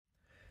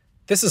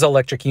This is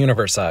Electric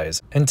Universe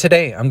Eyes, and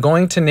today I'm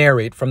going to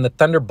narrate from the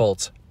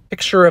Thunderbolts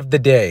Picture of the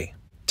Day,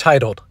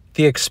 titled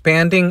The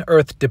Expanding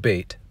Earth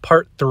Debate,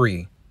 Part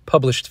 3,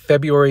 published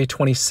February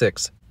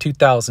 26,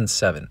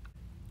 2007.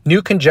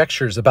 New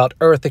conjectures about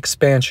Earth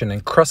expansion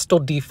and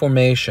crustal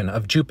deformation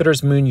of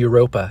Jupiter's moon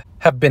Europa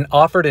have been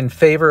offered in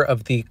favor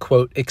of the,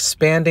 quote,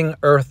 expanding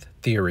Earth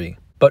theory.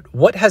 But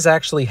what has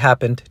actually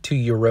happened to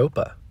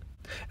Europa?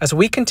 As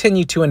we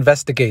continue to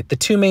investigate the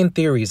two main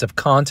theories of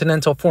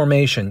continental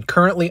formation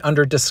currently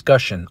under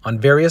discussion on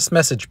various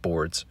message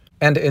boards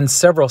and in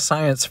several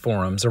science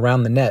forums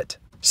around the net,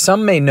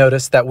 some may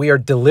notice that we are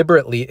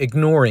deliberately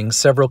ignoring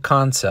several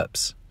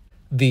concepts.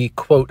 The,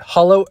 quote,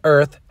 hollow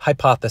Earth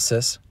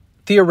hypothesis,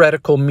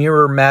 theoretical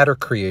mirror matter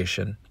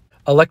creation,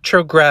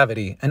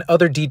 electrogravity, and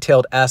other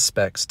detailed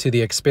aspects to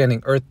the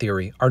expanding Earth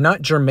theory are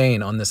not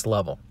germane on this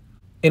level.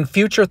 In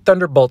future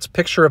Thunderbolts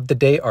Picture of the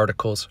Day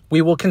articles,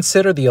 we will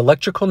consider the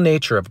electrical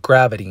nature of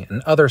gravity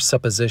and other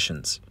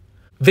suppositions.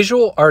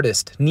 Visual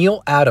artist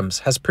Neil Adams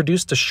has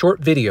produced a short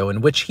video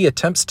in which he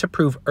attempts to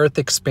prove Earth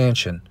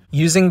expansion,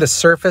 using the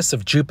surface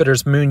of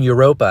Jupiter's moon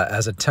Europa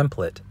as a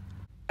template.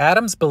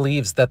 Adams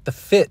believes that the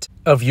fit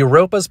of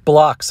Europa's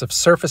blocks of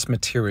surface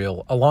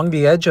material along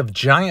the edge of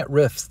giant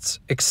rifts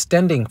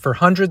extending for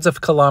hundreds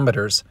of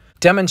kilometers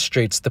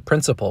demonstrates the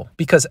principle,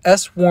 because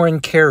S. Warren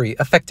Carey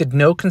affected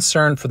no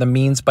concern for the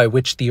means by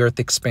which the Earth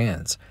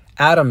expands.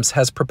 Adams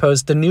has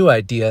proposed a new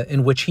idea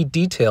in which he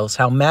details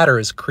how matter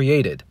is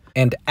created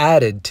and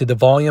added to the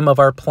volume of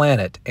our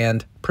planet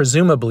and,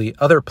 presumably,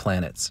 other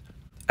planets.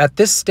 At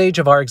this stage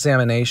of our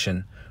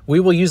examination, we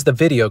will use the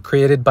video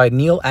created by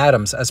Neil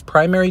Adams as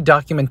primary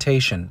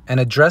documentation and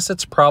address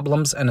its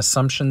problems and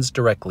assumptions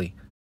directly.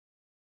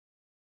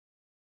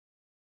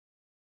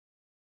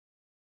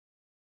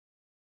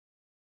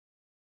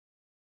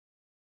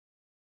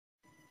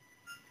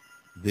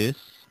 This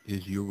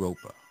is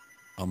Europa,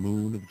 a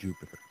moon of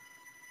Jupiter.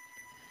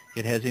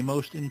 It has a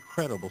most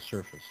incredible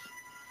surface.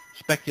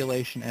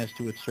 Speculation as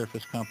to its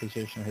surface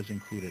composition has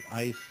included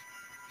ice,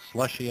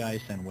 slushy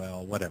ice, and,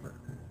 well, whatever.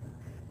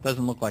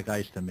 Doesn't look like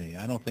ice to me.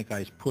 I don't think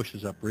ice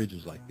pushes up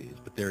ridges like these,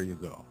 but there you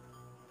go.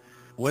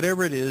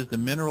 Whatever it is, the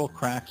mineral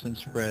cracks and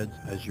spreads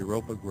as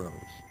Europa grows.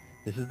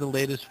 This is the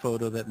latest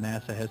photo that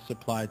NASA has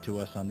supplied to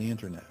us on the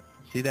internet.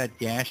 See that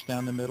gash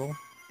down the middle?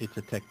 It's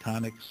a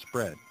tectonic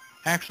spread.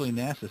 Actually,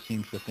 NASA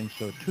seems to think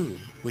so too,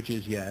 which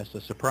is, yes,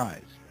 a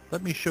surprise.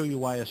 Let me show you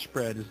why a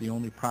spread is the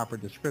only proper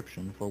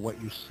description for what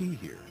you see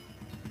here.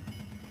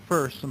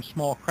 First, some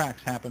small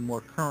cracks happen more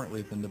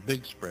currently than the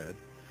big spread,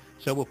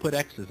 so we'll put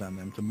X's on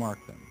them to mark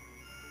them.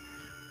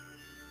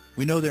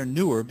 We know they're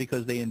newer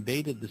because they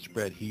invaded the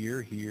spread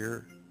here,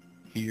 here,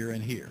 here,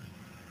 and here.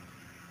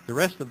 The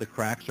rest of the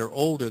cracks are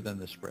older than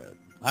the spread.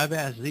 I've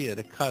asked Zia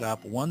to cut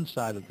up one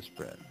side of the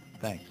spread.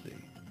 Thanks, Zia.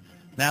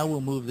 Now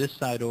we'll move this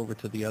side over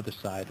to the other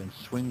side and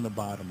swing the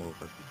bottom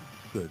over.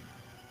 Good.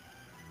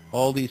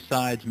 All these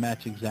sides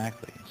match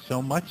exactly, so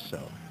much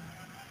so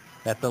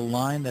that the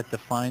line that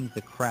defines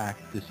the crack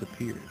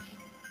disappears.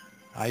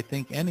 I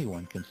think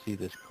anyone can see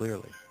this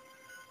clearly.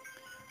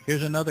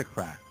 Here's another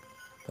crack.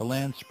 The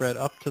land spread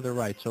up to the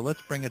right, so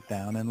let's bring it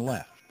down and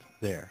left.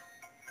 There.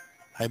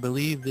 I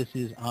believe this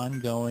is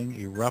ongoing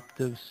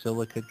eruptive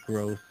silicate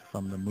growth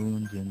from the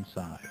moon's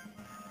inside.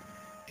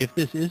 If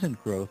this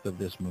isn't growth of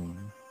this moon,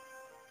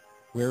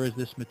 where is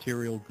this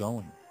material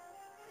going?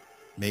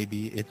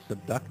 Maybe it's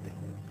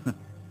subducting.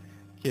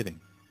 Kidding.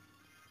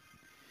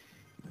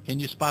 Can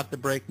you spot the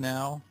break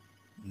now?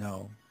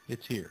 No,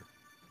 it's here.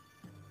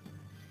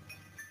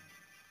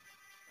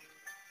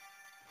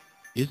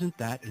 Isn't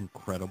that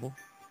incredible?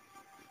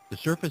 The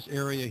surface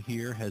area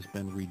here has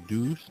been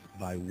reduced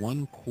by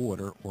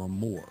 1/4 or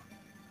more,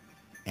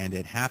 and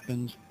it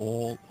happens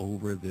all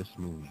over this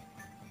moon.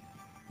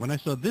 When I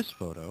saw this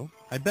photo,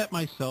 I bet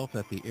myself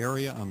that the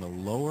area on the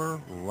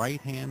lower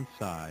right-hand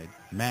side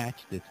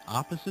matched its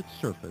opposite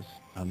surface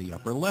on the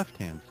upper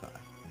left-hand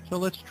side. So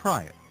let's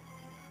try it.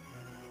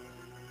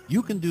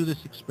 You can do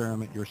this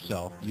experiment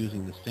yourself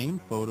using the same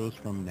photos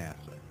from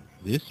NASA.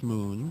 This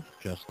moon,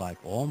 just like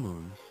all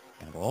moons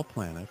and all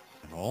planets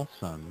and all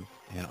suns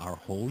and our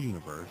whole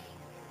universe,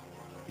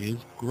 is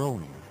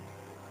growing.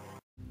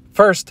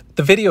 First,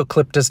 the video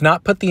clip does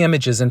not put the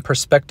images in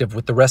perspective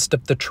with the rest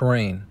of the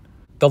terrain.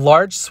 The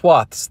large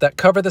swaths that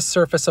cover the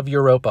surface of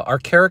Europa are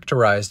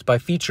characterized by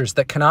features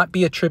that cannot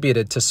be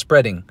attributed to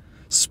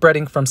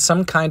spreading from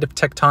some kind of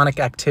tectonic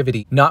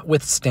activity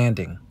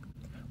notwithstanding.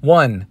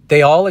 1.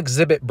 They all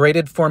exhibit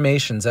braided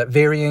formations at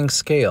varying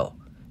scale.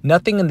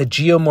 Nothing in the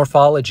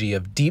geomorphology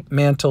of deep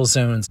mantle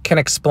zones can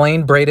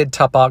explain braided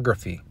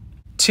topography.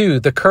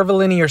 2. The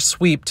curvilinear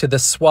sweep to the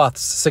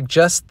swaths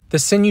suggests the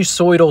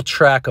sinusoidal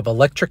track of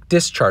electric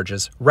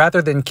discharges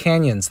rather than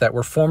canyons that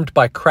were formed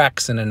by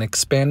cracks in an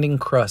expanding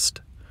crust.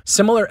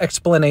 Similar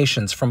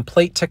explanations from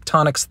plate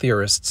tectonics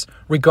theorists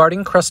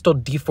regarding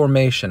crustal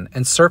deformation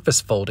and surface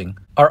folding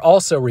are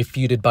also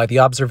refuted by the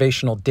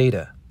observational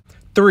data.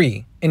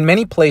 3. In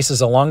many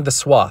places along the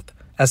swath,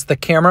 as the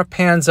camera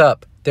pans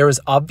up, there is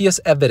obvious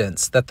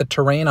evidence that the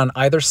terrain on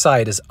either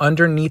side is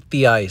underneath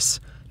the ice,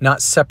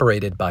 not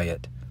separated by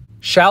it.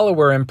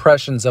 Shallower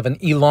impressions of an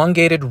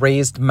elongated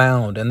raised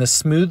mound and the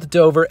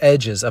smoothed-over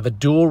edges of a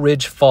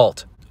dual-ridge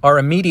fault are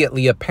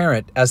immediately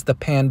apparent as the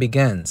pan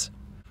begins.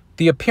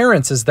 The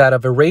appearance is that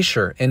of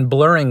erasure and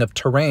blurring of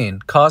terrain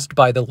caused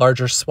by the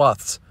larger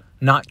swaths,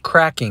 not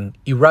cracking,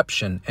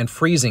 eruption, and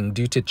freezing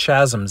due to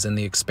chasms in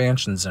the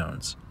expansion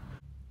zones.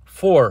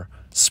 4.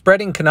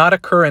 Spreading cannot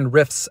occur in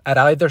rifts at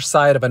either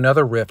side of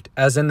another rift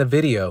as in the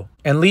video,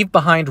 and leave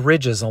behind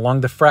ridges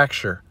along the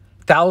fracture,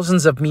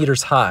 thousands of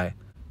meters high.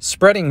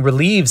 Spreading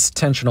relieves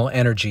tensional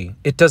energy.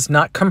 It does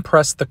not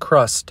compress the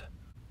crust.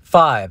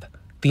 5.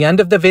 The end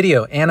of the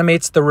video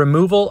animates the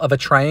removal of a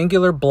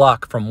triangular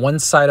block from one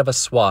side of a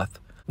swath,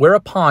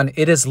 whereupon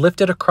it is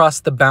lifted across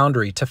the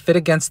boundary to fit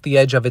against the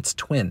edge of its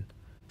twin.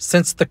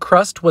 Since the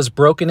crust was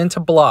broken into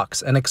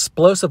blocks and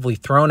explosively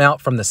thrown out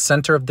from the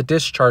center of the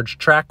discharge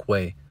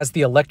trackway as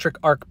the electric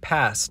arc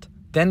passed,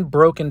 then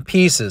broken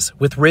pieces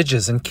with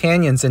ridges and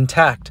canyons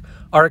intact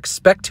are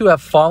expected to have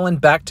fallen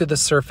back to the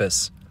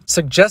surface,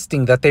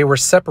 suggesting that they were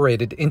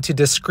separated into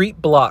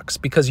discrete blocks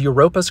because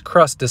Europa's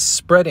crust is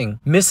spreading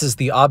misses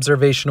the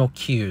observational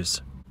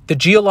cues. The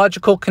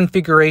geological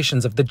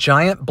configurations of the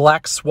giant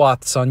black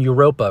swaths on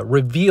Europa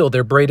reveal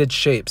their braided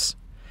shapes.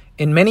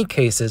 In many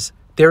cases,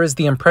 there is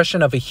the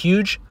impression of a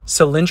huge,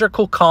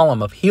 cylindrical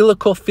column of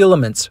helical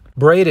filaments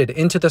braided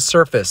into the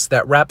surface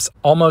that wraps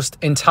almost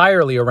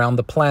entirely around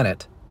the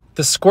planet.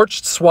 The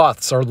scorched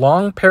swaths are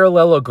long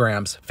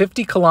parallelograms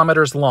 50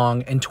 kilometers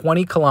long and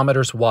 20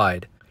 kilometers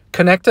wide,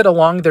 connected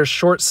along their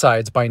short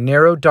sides by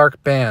narrow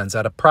dark bands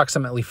at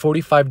approximately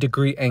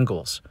 45-degree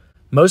angles.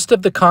 Most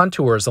of the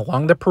contours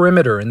along the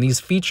perimeter in these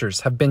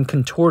features have been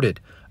contorted,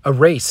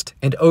 erased,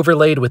 and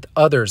overlaid with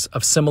others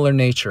of similar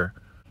nature.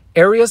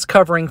 Areas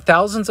covering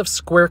thousands of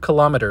square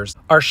kilometers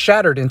are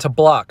shattered into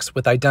blocks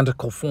with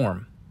identical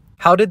form.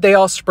 How did they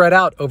all spread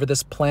out over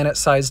this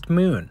planet-sized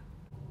moon?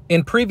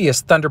 In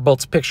previous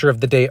Thunderbolts Picture of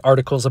the Day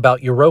articles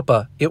about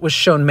Europa, it was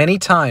shown many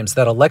times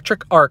that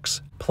electric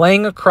arcs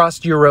playing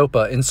across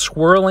Europa in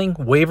swirling,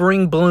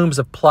 wavering blooms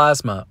of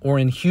plasma or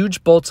in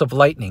huge bolts of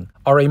lightning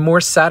are a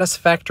more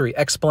satisfactory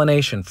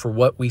explanation for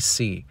what we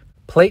see.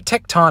 Plate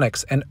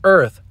tectonics and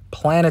Earth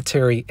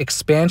planetary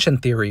expansion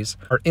theories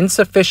are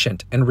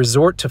insufficient and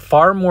resort to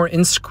far more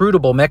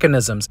inscrutable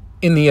mechanisms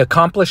in the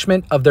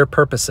accomplishment of their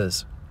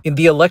purposes. In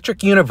the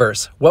electric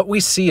universe, what we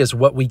see is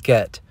what we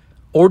get.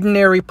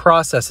 Ordinary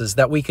processes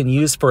that we can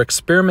use for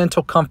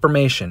experimental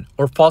confirmation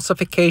or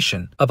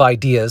falsification of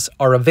ideas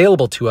are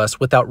available to us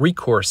without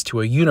recourse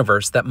to a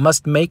universe that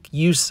must make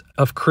use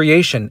of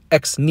creation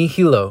ex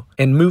nihilo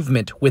and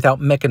movement without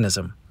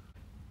mechanism.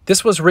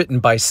 This was written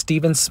by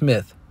Stephen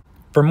Smith.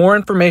 For more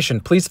information,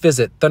 please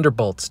visit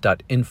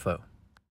thunderbolts.info.